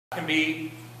Can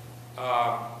be,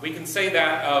 we can say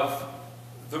that of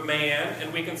the man,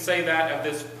 and we can say that of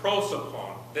this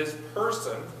prosopon, this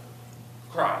person,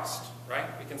 Christ, right?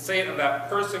 We can say it of that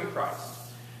person, Christ.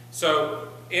 So,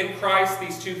 in Christ,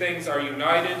 these two things are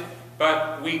united,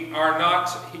 but we are not,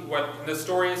 what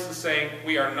Nestorius is saying,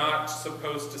 we are not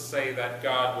supposed to say that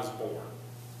God was born.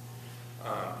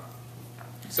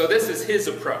 So this is his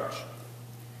approach.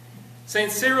 St.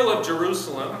 Cyril of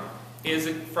Jerusalem is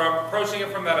approaching it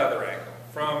from that other angle,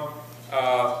 from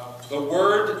the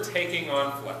Word taking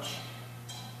on flesh.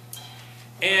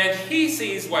 And he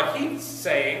sees what he's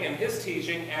saying in his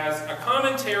teaching as a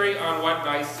commentary on what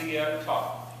Nicaea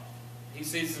taught. He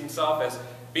sees himself as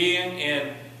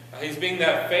he's being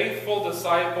that faithful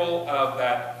disciple of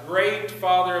that great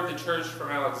father of the church from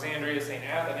Alexandria, St.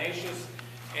 Athanasius,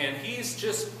 and he's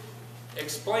just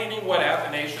explaining what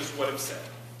Athanasius would have said.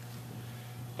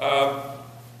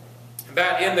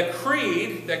 That in the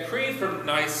creed from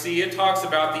Nicaea talks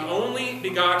about the only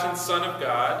begotten Son of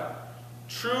God,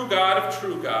 true God of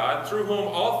true God, through whom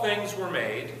all things were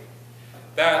made,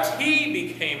 that he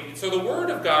became, so the Word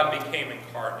of God became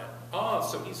incarnate.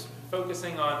 So he's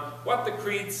focusing on what the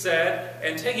creed said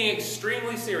and taking it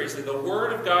extremely seriously. The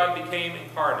Word of God became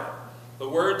incarnate. The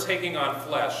Word taking on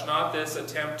flesh, not this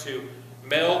attempt to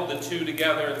meld the two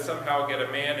together and somehow get a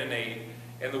man and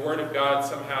the Word of God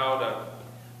somehow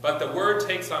but the Word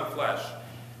takes on flesh.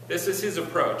 This is his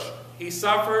approach. He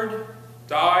suffered,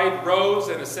 died, rose,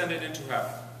 and ascended into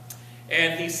heaven.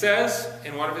 And he says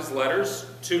in one of his letters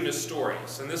to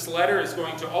Nestorius, and this letter is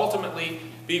going to ultimately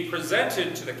be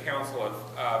presented to the Council of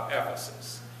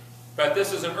Ephesus. But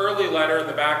this is an early letter in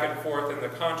the back and forth in the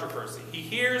controversy. He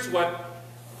hears what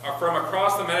from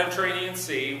across the Mediterranean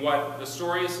Sea, what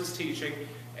Nestorius is teaching,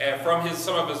 from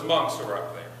some of his monks who are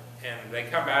up there. And they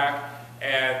come back,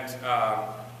 and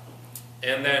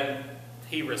then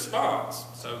he responds.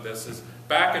 So this is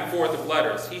back and forth of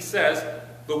letters. He says,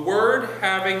 the Word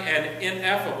having an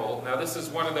ineffable, now this is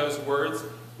one of those words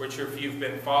which if you've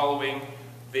been following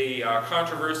the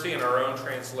controversy in our own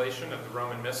translation of the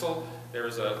Roman Missal,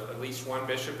 there's at least one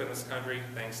bishop in this country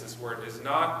who thinks this word is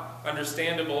not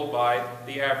understandable by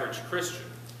the average Christian.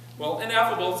 Well,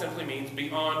 ineffable simply means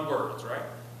beyond words, right?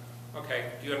 Okay,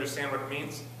 do you understand what it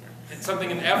means? It's something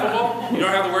ineffable? You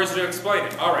don't have the words to explain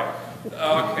it. All right.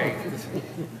 Okay.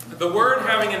 The Word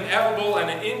having an ineffable and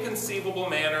an inconceivable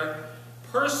manner,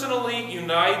 personally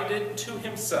united to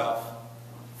himself,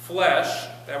 flesh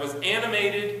that was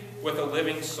animated with a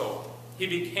living soul. He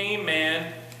became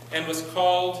man and was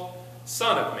called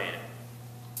Son of Man.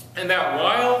 And that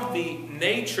while the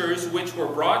natures which were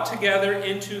brought together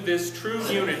into this true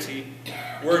unity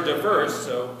were diverse,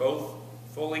 so both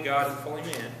fully God and fully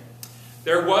man,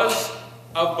 there was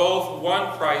of both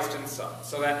one Christ and Son.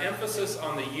 So that emphasis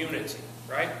on the unity,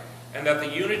 right? And that the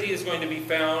unity is going to be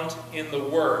found in the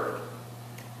Word,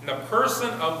 in the person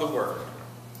of the Word.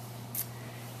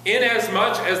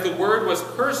 Inasmuch as the Word has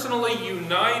personally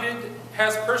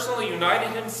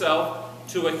united himself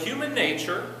to a human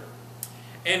nature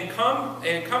and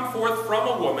come forth from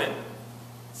a woman,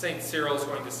 St. Cyril is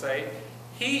going to say,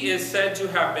 he is said to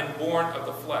have been born of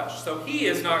the flesh. So he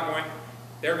is not going,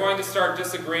 they're going to start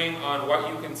disagreeing on what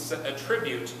you can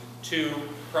attribute to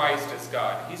Christ as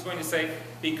God. He's going to say,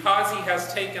 because he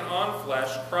has taken on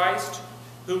flesh, Christ,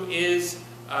 who is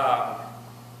a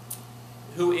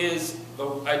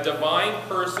divine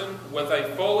person with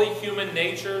a fully human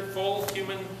nature, full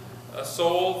human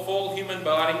soul, full human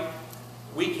body,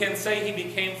 we can say he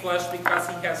became flesh because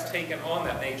he has taken on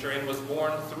that nature and was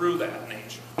born through that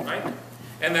nature, right?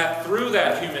 And that through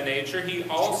that human nature, he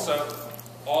also,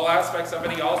 all aspects of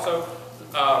it, he also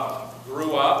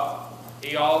grew up,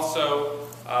 he also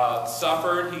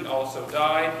suffered, he also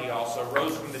died, he also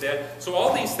rose from the dead. So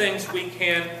all these things we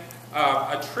can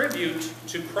attribute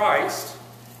to Christ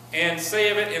and say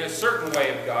of it in a certain way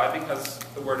of God because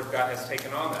the Word of God has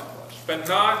taken on that flesh. But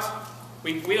not,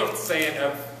 we don't say it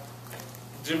of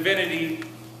divinity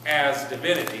as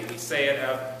divinity. We say it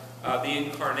of the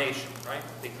incarnation, right?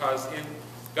 Because in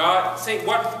God,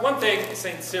 one thing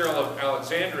St. Cyril of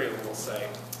Alexandria will say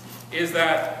is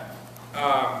that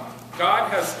God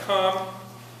has come,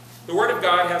 the Word of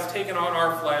God has taken on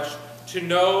our flesh to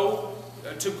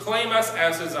claim us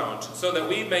as His own, so that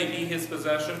we may be His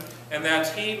possession and that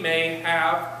He may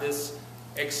have this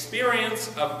experience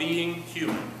of being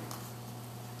human.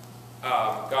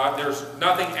 God, there's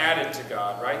nothing added to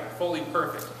God, right? Fully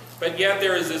perfect. But yet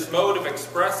there is this mode of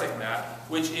expressing that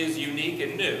which is unique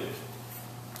and new.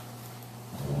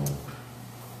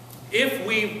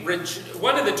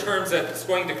 One of the terms that's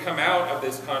going to come out of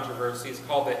this controversy is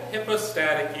called the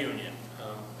hypostatic union.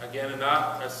 Again,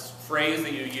 not a phrase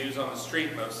that you use on the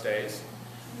street most days.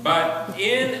 But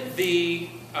in the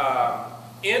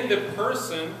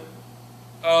person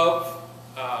of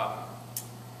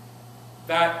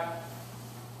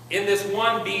in this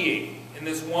one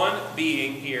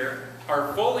being here,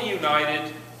 are fully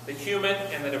united the human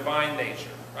and the divine nature,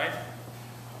 right?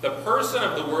 The person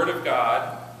of the Word of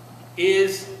God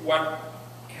is what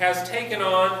has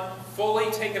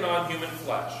fully taken on human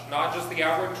flesh. Not just the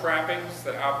outward trappings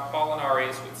that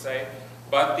Apollinaris would say,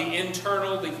 but the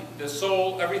internal, the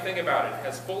soul, everything about it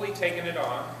has fully taken it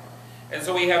on. And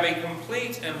so we have a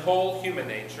complete and whole human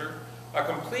nature, a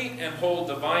complete and whole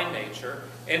divine nature,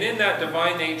 and in that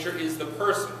divine nature is the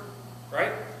person,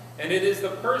 right? And it is the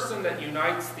person that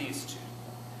unites these two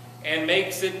and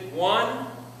makes it one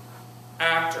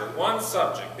actor, one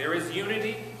subject. There is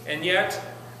unity, and yet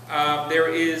there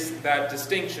is that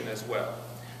distinction as well.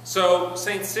 So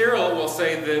St. Cyril will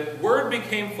say, the Word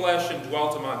became flesh and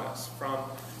dwelt among us, from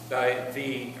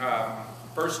the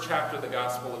first chapter of the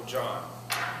Gospel of John.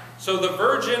 So the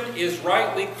Virgin is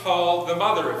rightly called the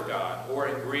Mother of God, or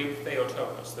in Greek,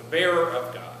 Theotokos, the bearer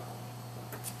of God.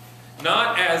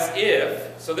 Not as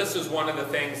if, so this is one of the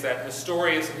things that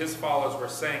Nestorius and his followers were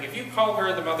saying, if you call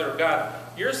her the Mother of God,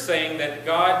 you're saying that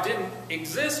God didn't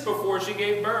exist before she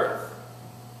gave birth.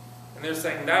 And they're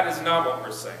saying that is not what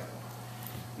we're saying.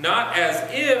 Not as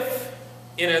if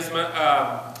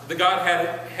the God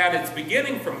had its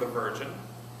beginning from the Virgin,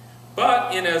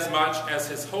 but inasmuch as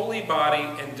his holy body,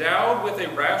 endowed with a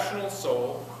rational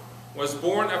soul, was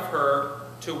born of her,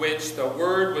 to which the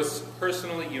Word was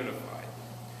personally unified.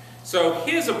 So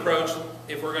his approach,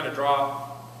 if we're going to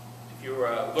if you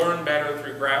learn better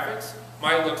through graphics,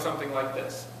 might look something like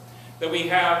this. That we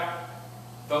have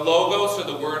the Logos, or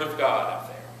the Word of God, up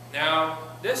there. Now,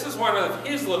 this is one of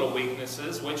his little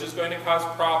weaknesses, which is going to cause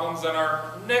problems in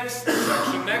our next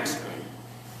section next week.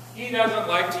 He doesn't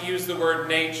like to use the word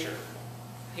nature.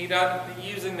 He doesn't,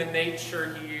 using the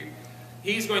nature here,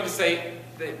 he's going to say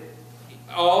that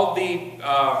all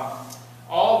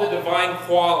the divine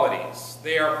qualities,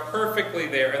 they are perfectly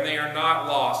there, and they are not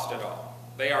lost at all.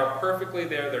 They are perfectly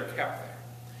there, they're kept there.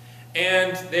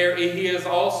 And he is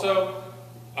also,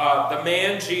 the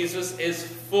man Jesus is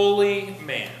fully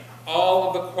man. All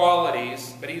of the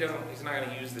qualities, but he's not going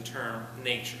to use the term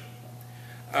nature.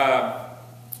 That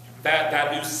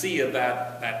ousia,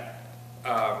 that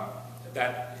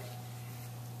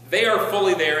they are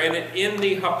fully there, and in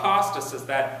the hypostasis,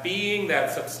 that being, that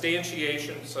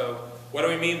substantiation. So what do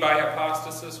we mean by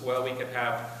hypostasis? Well, we could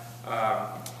have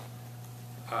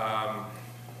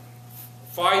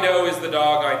Fido is the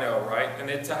dog I know, right? And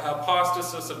it's a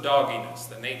hypostasis of dogginess,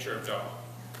 the nature of dog.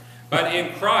 But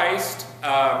in Christ,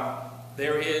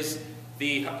 there is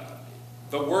the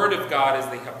Word of God is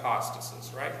the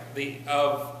hypostasis, right?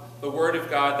 Of the Word of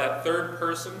God, that third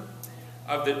person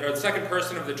or the second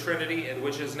person of the Trinity, and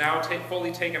which is now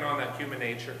fully taken on that human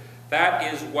nature.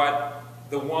 That is what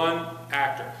the one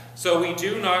actor. So we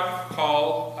do not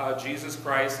call Jesus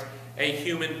Christ a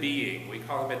human being. We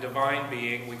call him a divine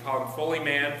being. We call him fully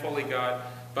man, fully God.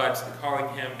 But calling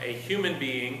him a human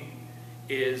being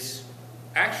is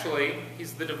actually,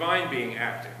 he's the divine being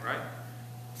acting, right?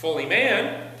 Fully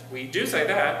man, we do say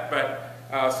that, but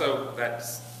so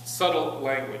that's subtle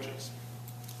languages,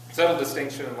 subtle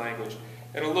distinction in language.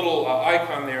 And a little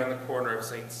icon there in the corner of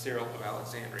St. Cyril of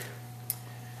Alexandria.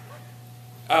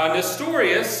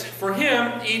 Nestorius, for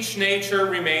him, each nature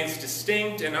remains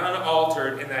distinct and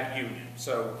unaltered in that union.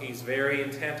 So he's very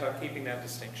intent on keeping that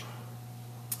distinction.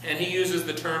 And he uses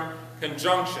the term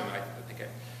conjunction, I think,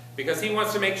 because he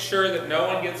wants to make sure that no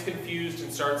one gets confused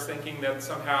and starts thinking that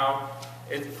somehow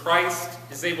Christ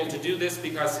is able to do this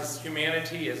because his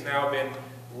humanity has now been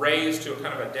raised to a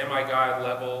kind of a demigod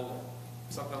level,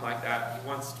 something like that. He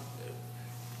wants to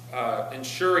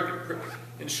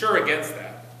ensure against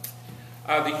that.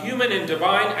 The human and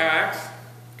divine acts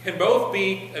can both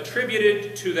be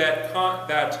attributed to that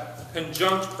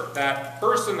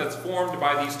person that's formed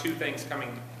by these two things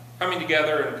coming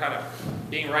together and kind of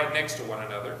being right next to one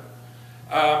another.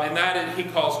 And that he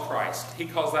calls Christ. He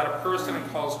calls that a person and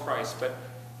calls Christ. But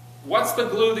what's the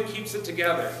glue that keeps it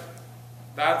together?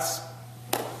 That's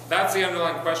the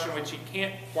underlying question, which he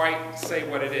can't quite say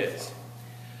what it is.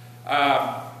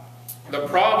 The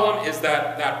problem is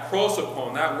that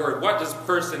prosopon, that word. What does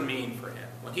person mean for him?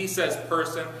 When he says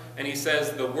person, and he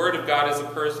says the Word of God is a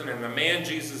person, and the man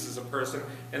Jesus is a person,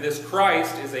 and this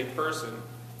Christ is a person,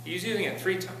 he's using it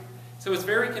 3 times. So it's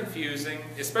very confusing,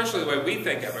 especially the way we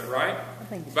think of it, right?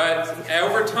 But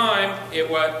over time,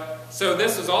 so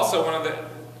this is also one of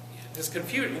this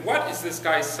confusion. What is this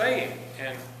guy saying?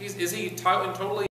 And is he totally